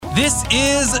This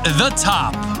is The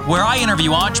Top, where I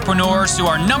interview entrepreneurs who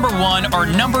are number one or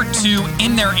number two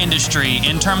in their industry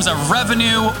in terms of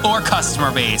revenue or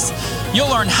customer base. You'll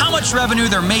learn how much revenue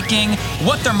they're making,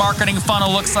 what their marketing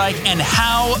funnel looks like, and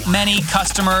how many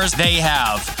customers they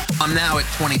have. I'm now at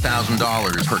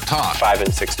 $20,000 per top. 5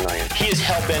 and 6 million. He is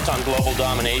hell-bent on global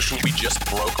domination. We just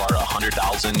broke our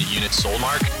 100,000 unit sold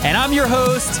mark. And I'm your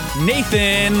host,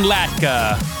 Nathan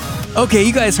Latka. Okay,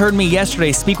 you guys heard me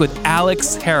yesterday speak with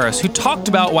Alex Harris, who talked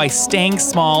about why staying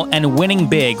small and winning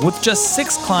big with just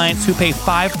 6 clients who pay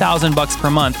 $5,000 per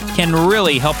month can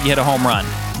really help you hit a home run.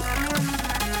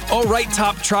 All right,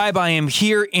 Top Tribe, I am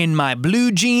here in my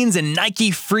blue jeans and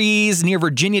Nike Freeze near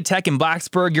Virginia Tech in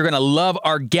Blacksburg. You're going to love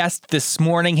our guest this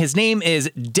morning. His name is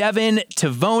Devin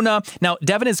Tavona. Now,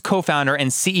 Devin is co-founder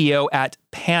and CEO at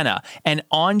Pana, an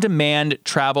on-demand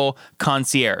travel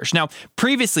concierge. Now,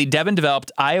 previously, Devin developed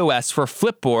iOS for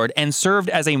Flipboard and served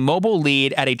as a mobile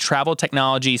lead at a travel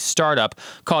technology startup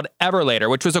called Everlater,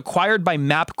 which was acquired by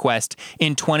MapQuest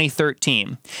in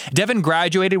 2013. Devin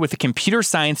graduated with a computer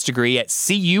science degree at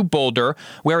CU Boulder,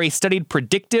 where he studied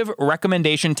predictive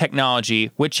recommendation technology,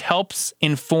 which helps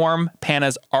inform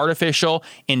Pana's artificial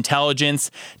intelligence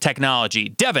technology.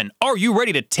 Devin, are you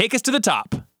ready to take us to the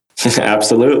top?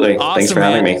 Absolutely. Awesome, thanks for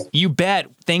having me. You bet.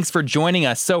 Thanks for joining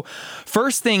us. So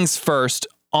first things first,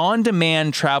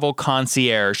 on-demand travel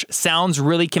concierge sounds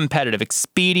really competitive.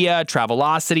 Expedia,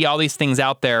 Travelocity, all these things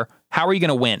out there. How are you going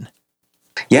to win?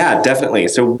 Yeah, definitely.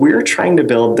 So we're trying to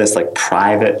build this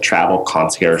private travel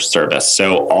concierge service.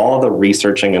 So all the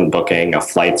researching and booking of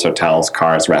flights, hotels,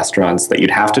 cars, restaurants that you'd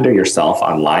have to do yourself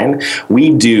online,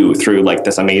 we do through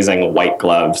this amazing white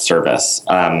glove service.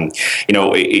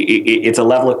 It's a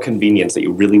level of convenience that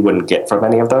you really wouldn't get from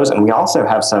any of those. And we also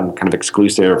have some kind of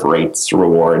exclusive rates,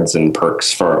 rewards, and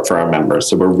perks for our members.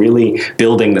 So we're really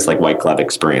building this white glove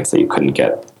experience that you couldn't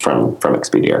get from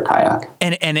Expedia or Kayak.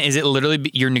 And is it literally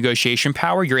your negotiation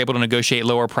power? You're able to negotiate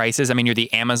lower prices? I mean, you're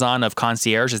the Amazon of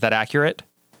concierge. Is that accurate?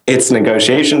 It's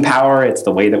negotiation power. It's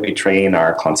the way that we train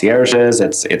our concierges.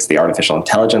 It's the artificial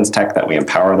intelligence tech that we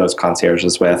empower those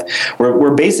concierges with.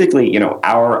 We're basically,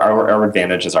 our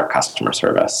advantage is our customer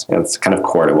service. It's kind of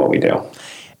core to what we do.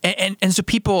 And so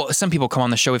some people come on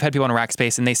the show. We've had people on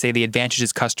Rackspace and they say the advantage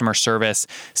is customer service.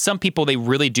 Some people, they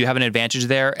really do have an advantage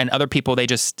there. And other people, they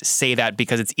just say that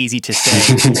because it's easy to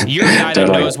say. You're a guy that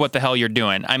knows what the hell you're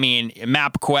doing. I mean,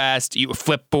 MapQuest,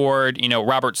 Flipboard,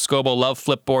 Robert Scoble, love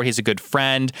Flipboard. He's a good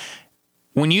friend.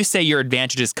 When you say your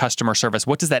advantage is customer service,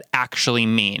 what does that actually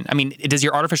mean? I mean, does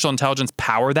your artificial intelligence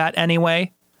power that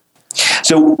anyway?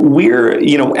 So we're,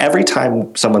 every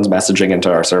time someone's messaging into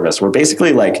our service, we're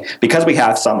basically because we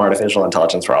have some artificial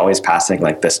intelligence, we're always passing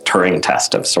this Turing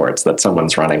test of sorts that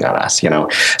someone's running on us,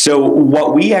 So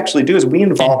what we actually do is we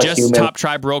involve a human. Top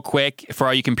Tribe real quick, for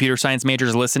all you computer science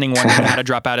majors listening, wondering how to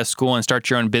drop out of school and start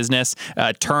your own business.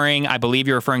 Turing, I believe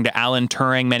you're referring to Alan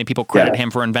Turing. Many people credit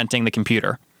him for inventing the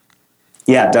computer.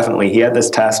 Yeah, definitely. He had this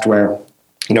test where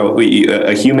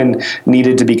a human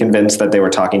needed to be convinced that they were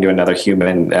talking to another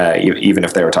human, even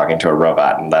if they were talking to a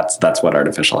robot, and that's what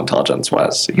artificial intelligence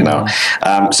was. We're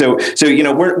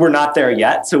not there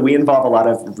yet. So we involve a lot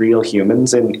of real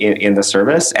humans in the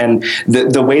service, and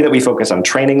the way that we focus on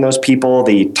training those people,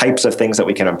 the types of things that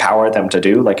we can empower them to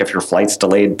do, like if your flight's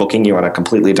delayed, booking you on a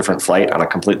completely different flight on a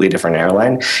completely different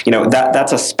airline.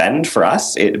 That's a spend for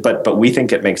us, but we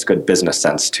think it makes good business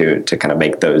sense to kind of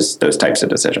make those types of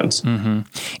decisions. Mm-hmm.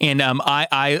 And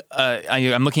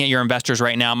I'm looking at your investors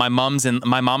right now. My mom is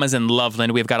in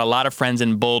Loveland. We've got a lot of friends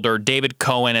in Boulder. David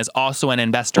Cohen is also an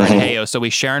investor in Heyo, so we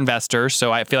share investors.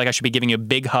 So I feel like I should be giving you a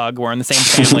big hug. We're in the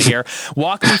same family here.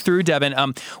 Walk me through, Devin. So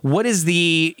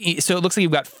it looks like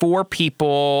you've got 4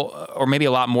 people, or maybe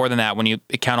a lot more than that when you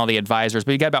count all the advisors.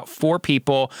 But you got about 4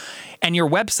 people. And your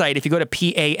website, if you go to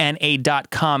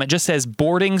pana.com, it just says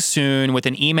boarding soon with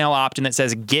an email opt-in that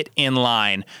says get in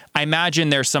line. I imagine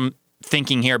there's some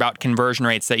thinking here about conversion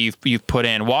rates that you've put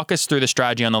in. Walk us through the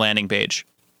strategy on the landing page.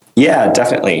 Yeah,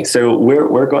 definitely. So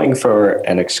we're going for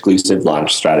an exclusive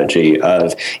launch strategy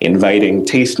of inviting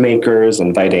tastemakers,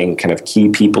 inviting kind of key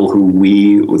people who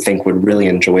we think would really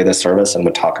enjoy the service and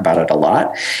would talk about it a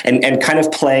lot, and kind of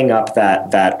playing up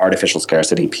that artificial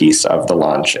scarcity piece of the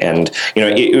launch. And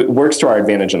it works to our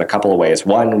advantage in a couple of ways.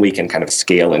 One, we can kind of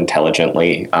scale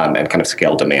intelligently and kind of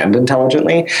scale demand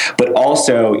intelligently, but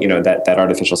also that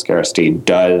artificial scarcity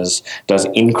does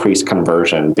increase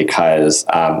conversion because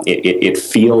it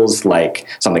feels feels like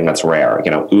something that's rare.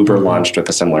 Uber launched with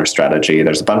a similar strategy.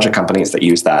 There's a bunch of companies that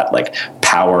use that like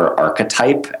power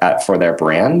archetype for their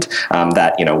brand,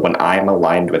 that, when I'm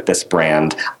aligned with this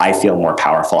brand, I feel more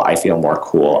powerful. I feel more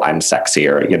cool. I'm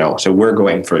sexier, so we're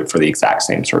going for the exact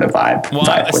same sort of vibe with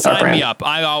our brand. Sign me up.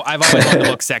 I've always wanted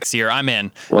to look sexier. I'm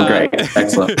in. Well, great.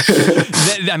 Excellent.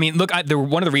 Look,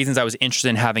 one of the reasons I was interested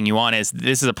in having you on is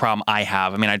this is a problem I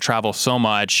have. I travel so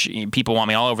much. People want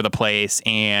me all over the place.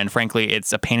 And frankly,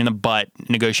 it's a pain in the butt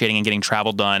negotiating and getting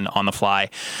travel done on the fly.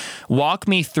 Walk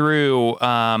me through,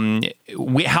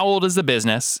 how old is the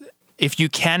business? If you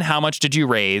can, how much did you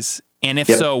raise? And if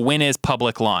so, when is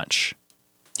public launch?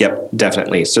 Yep,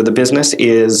 definitely. So the business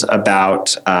is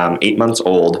about 8 months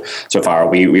old so far.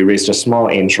 We raised a small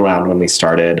angel round when we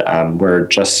started. We're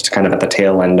just kind of at the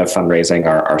tail end of fundraising.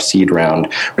 Our seed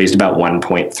round raised about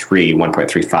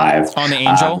 1.35. On the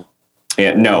angel?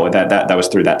 No, that was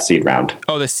through that seed round.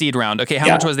 Oh, the seed round. Okay, how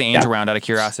much was the angel round, out of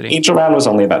curiosity? Angel round was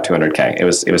only about $200K. It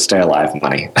was stay alive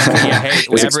money. It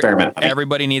was experiment money.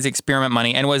 Everybody needs experiment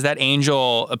money. And was that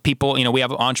angel people? We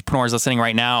have entrepreneurs listening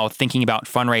right now thinking about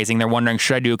fundraising. They're wondering,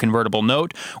 should I do a convertible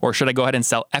note or should I go ahead and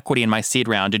sell equity in my seed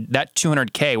round? Did that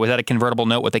 $200K, was that a convertible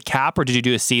note with a cap, or did you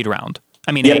do a seed round?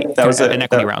 An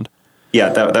equity round. Yeah,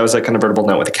 that was a convertible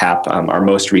note with a cap. Our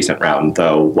most recent round,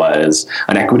 though, was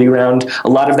an equity round. A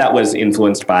lot of that was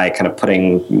influenced by kind of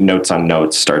putting notes on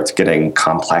notes starts getting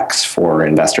complex for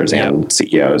investors and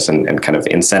CEOs, and kind of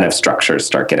incentive structures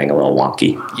start getting a little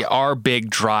wonky. Yeah, our big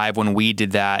drive when we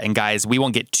did that, and guys, we're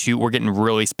getting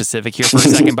really specific here for a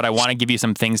second, but I want to give you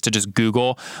some things to just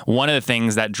Google. One of the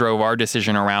things that drove our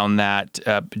decision around that,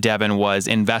 Devin, was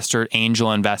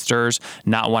angel investors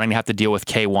not wanting to have to deal with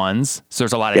K1s. So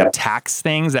there's a lot of tax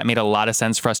things that made a lot of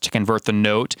sense for us to convert the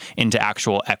note into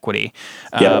actual equity.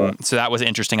 So that was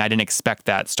interesting. I didn't expect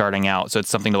that starting out. So it's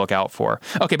something to look out for.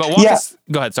 Okay, but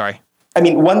go ahead. Sorry.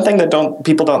 One thing that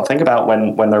people don't think about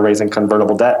when they're raising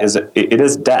convertible debt is it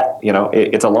is debt.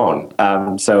 It's a loan.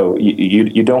 So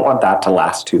you don't want that to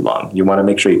last too long. You want to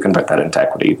make sure you convert that into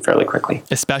equity fairly quickly.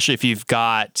 Especially if you've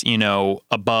got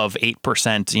above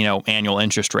 8% annual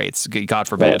interest rates. God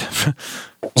forbid.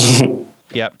 Right.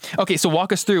 Yep. Okay, so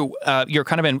walk us through. You're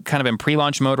kind of in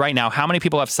pre-launch mode right now. How many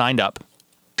people have signed up?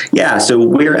 Yeah, so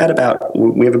we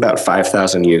have about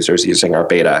 5,000 users using our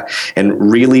beta,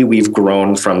 and really we've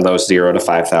grown from those 0 to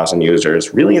 5,000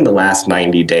 users really in the last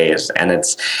 90 days, and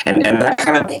that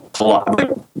kind of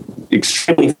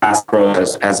extremely fast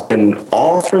growth has been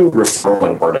all through referral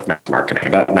and word of mouth marketing.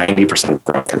 About 90% of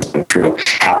growth has been through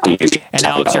happy users. And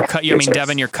Alex,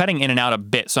 Devin, you're cutting in and out a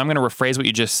bit, so I'm going to rephrase what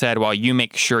you just said while you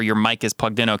make sure your mic is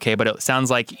plugged in okay, but it sounds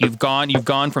like you've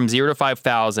gone from 0 to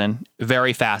 5,000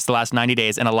 very fast the last 90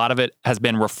 days, and a lot of it has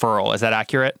been referral. Is that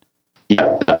accurate?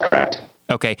 Yeah, that's correct.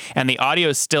 Okay, and the audio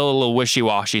is still a little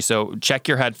wishy-washy, so check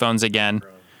your headphones again.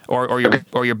 Or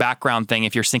your background thing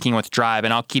if you're syncing with Drive,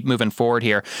 and I'll keep moving forward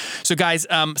here. So guys,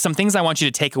 some things I want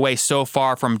you to take away so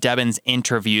far from Devin's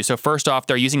interview. So first off,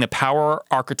 they're using the power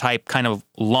archetype kind of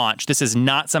launch. This is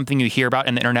not something you hear about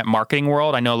in the internet marketing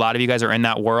world. I know a lot of you guys are in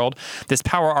that world. This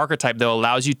power archetype, though,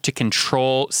 allows you to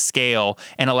control scale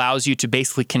and allows you to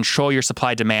basically control your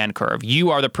supply demand curve. You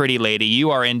are the pretty lady, you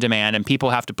are in demand, and people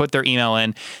have to put their email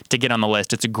in to get on the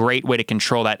list. It's a great way to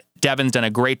control that. Devin's done a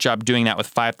great job doing that with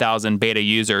 5,000 beta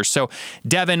users. So,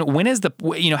 Devin, how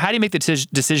do you make the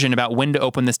decision about when to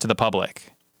open this to the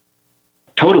public?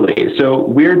 Totally. So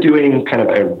we're doing kind of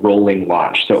a rolling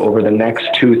launch. So over the next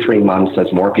 2-3 months,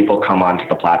 as more people come onto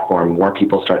the platform, more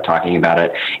people start talking about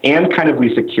it, and kind of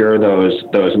we secure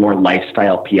those more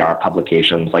lifestyle PR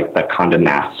publications like the Condé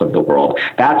Nast of the world.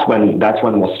 That's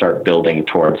when we'll start building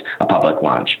towards a public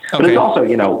launch. Okay. But it's also,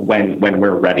 when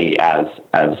we're ready as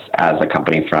a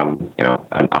company from,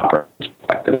 an operations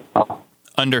perspective.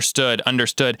 Understood.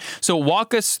 So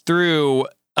walk us through.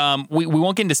 We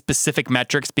won't get into specific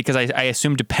metrics because I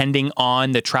assume depending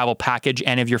on the travel package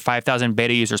and if your 5,000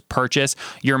 beta users purchase,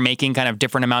 you're making kind of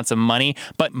different amounts of money,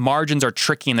 but margins are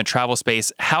tricky in the travel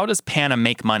space. How does Pana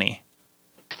make money?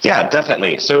 Yeah,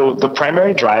 definitely. So the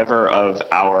primary driver of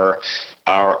our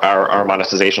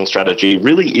monetization strategy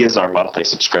really is our monthly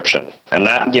subscription. And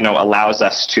that, allows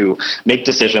us to make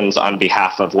decisions on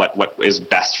behalf of what is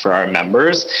best for our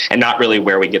members and not really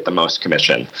where we get the most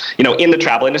commission. In the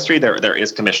travel industry, there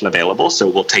is commission available, so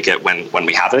we'll take it when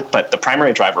we have it. But the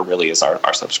primary driver really is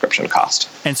our subscription cost.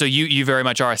 And so you very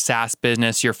much are a SaaS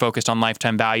business. You're focused on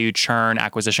lifetime value, churn,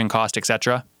 acquisition cost, et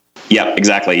cetera? Yep,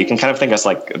 exactly. You can kind of think of us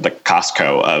like the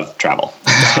Costco of travel.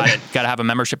 Got it. Got to have a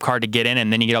membership card to get in,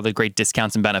 and then you get all the great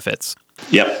discounts and benefits.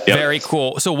 Yep. Very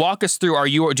cool. So walk us through.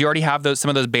 Do you already have some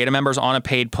of those beta members on a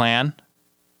paid plan?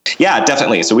 Yeah,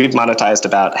 definitely. So we've monetized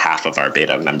about half of our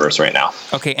beta members right now.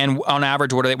 Okay, and on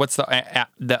average, what are they? What's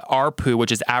the ARPU,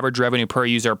 which is average revenue per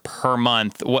user per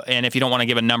month? And if you don't want to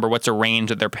give a number, what's a range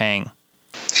that they're paying?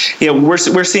 Yeah, we're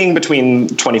seeing between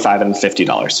 $25 and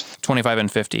 $50. 25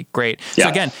 and 50. Great. Yeah. So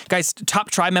again, guys,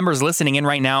 top Tribe members listening in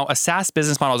right now, a SaaS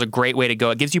business model is a great way to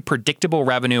go. It gives you predictable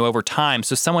revenue over time.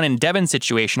 So someone in Devin's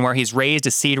situation where he's raised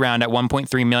a seed round at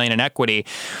 $1.3 million in equity,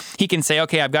 he can say,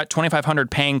 okay, I've got 2,500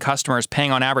 paying customers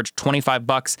paying on average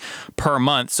 $25 per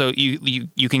month. So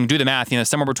you can do the math,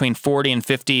 somewhere between 40 and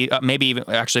 50, maybe even,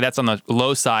 actually that's on the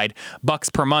low side, bucks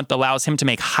per month allows him to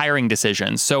make hiring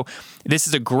decisions. So this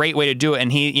is a great way to do it.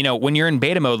 And he, when you're in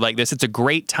beta mode like this, it's a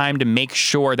great time to make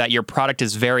sure that your product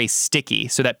is very sticky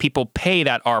so that people pay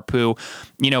that ARPU,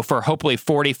 for hopefully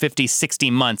 40, 50,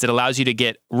 60 months. It allows you to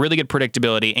get really good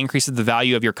predictability, increases the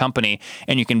value of your company,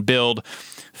 and you can build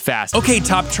fast. Okay,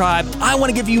 Top Tribe, I want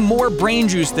to give you more brain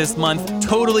juice this month,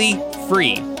 totally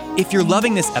free. If you're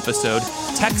loving this episode,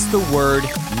 text the word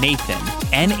Nathan,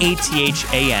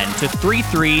 Nathan, to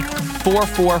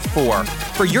 33444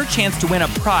 for your chance to win a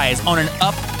prize on an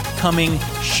upcoming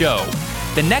show.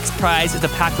 The next prize is a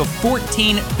pack of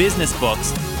 14 business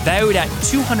books valued at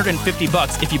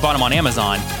 $250 if you bought them on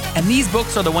Amazon. And these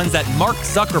books are the ones that Mark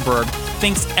Zuckerberg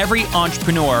thinks every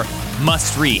entrepreneur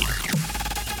must read.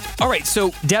 All right,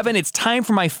 so Devin, it's time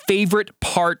for my favorite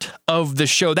part of the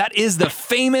show. That is the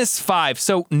famous 5.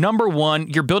 So number 1,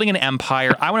 you're building an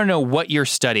empire. I want to know what you're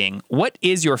studying. What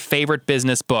is your favorite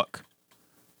business book?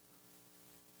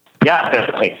 Yeah,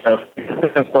 definitely. So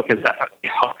this book is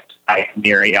definitely Hooked by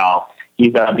Nir Eyal.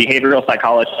 He's a behavioral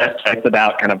psychologist. It's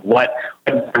about kind of what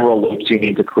neural loops you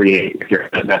need to create with your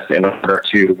business in order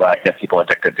to get people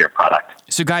addicted to your product.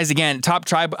 So guys, again, Top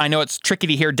Tribe, I know it's tricky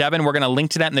to hear Devin. We're going to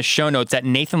link to that in the show notes at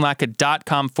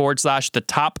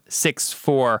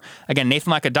nathanlatka.com/the-top64. Again,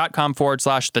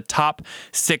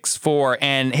 nathanlatka.com/the-top64.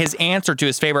 And his answer to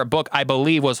his favorite book, I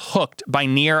believe, was Hooked by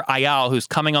Nir Eyal, who's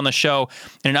coming on the show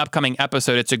in an upcoming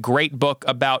episode. It's a great book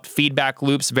about feedback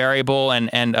loops, variable,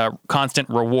 and constant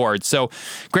rewards. So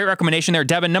great recommendation there.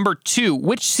 Devin, number 2,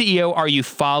 which CEO are you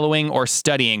following or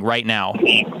studying right now?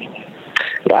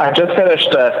 Yeah, I just finished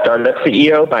Startup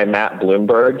CEO by Matt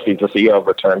Bloomberg. He's the CEO of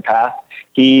Return Path.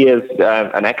 He is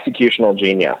an executional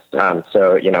genius. So,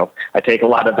 I take a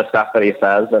lot of the stuff that he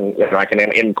says and I can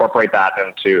incorporate that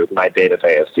into my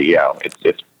day-to-day as CEO.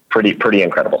 It's pretty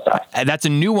incredible stuff. That's a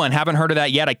new one. Haven't heard of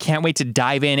that yet. I can't wait to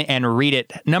dive in and read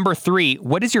it. Number 3,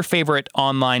 what is your favorite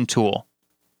online tool?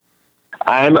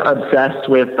 I'm obsessed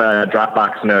with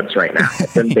Dropbox Notes right now.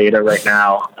 It's in beta right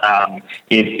now.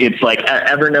 It's like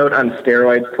Evernote on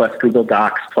steroids plus Google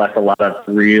Docs plus a lot of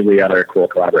really other cool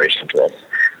collaboration tools.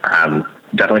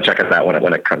 Definitely check it out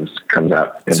when it comes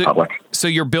out in public. So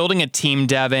you're building a team,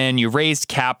 Devin. You've raised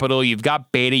capital. You've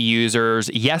got beta users.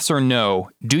 Yes or no?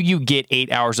 Do you get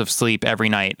 8 hours of sleep every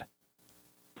night?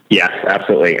 Yes,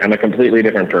 absolutely. I'm a completely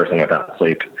different person without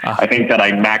sleep. I think that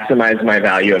I maximize my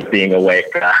value of being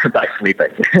awake by sleeping.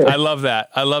 I love that.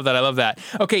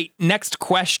 Okay, next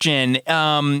question.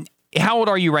 How old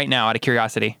are you right now, out of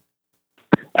curiosity?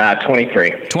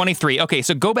 23. 23. Okay,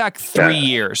 so go back 3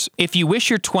 years. If you wish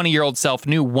your 20-year-old self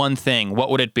knew one thing, what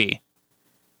would it be?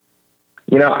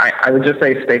 I would just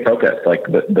say stay focused. Like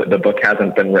the book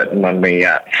hasn't been written on me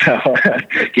yet, so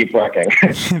keep working.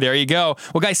 There you go.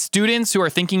 Well, guys, students who are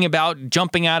thinking about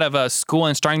jumping out of a school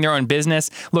and starting their own business,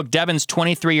 look, Devin's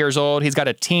 23 years old. He's got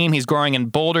a team. He's growing in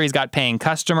Boulder. He's got paying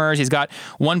customers. He's got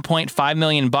 $1.5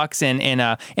 million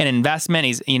in investment.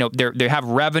 He's they have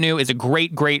revenue. Is a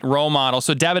great role model.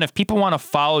 So, Devin, if people want to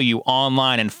follow you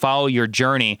online and follow your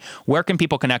journey, where can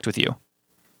people connect with you?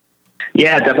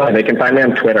 Yeah, definitely. They can find me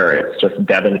on Twitter. It's just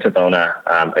Devin Tavona,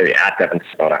 at Devin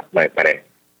Tavona, my name.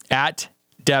 At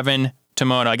Devin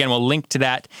Tavona. Again, we'll link to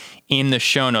that in the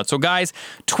show notes. So guys,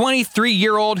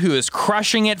 23-year-old who is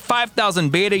crushing it,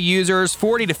 5,000 beta users,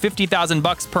 $40,000 to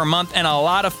 $50,000 per month, and a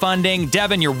lot of funding.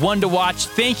 Devin, you're one to watch.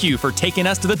 Thank you for taking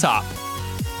us to the top.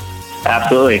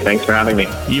 Absolutely. Thanks for having me.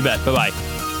 You bet. Bye-bye.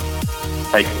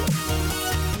 Bye.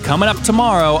 Coming up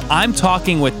tomorrow, I'm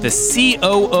talking with the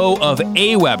COO of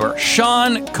Aweber,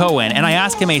 Sean Cohen, and I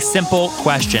asked him a simple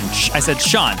question. I said,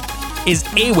 Sean, is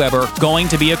Aweber going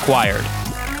to be acquired?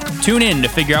 Tune in to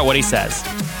figure out what he says.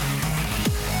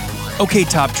 Okay,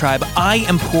 Top Tribe, I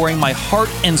am pouring my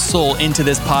heart and soul into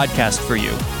this podcast for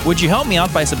you. Would you help me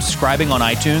out by subscribing on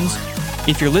iTunes?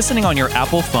 If you're listening on your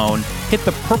Apple phone, hit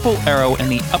the purple arrow in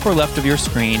the upper left of your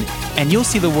screen, and you'll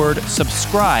see the word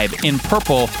subscribe in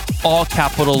purple, all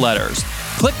capital letters.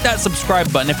 Click that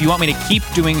subscribe button if you want me to keep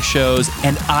doing shows,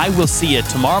 and I will see you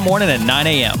tomorrow morning at 9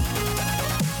 a.m.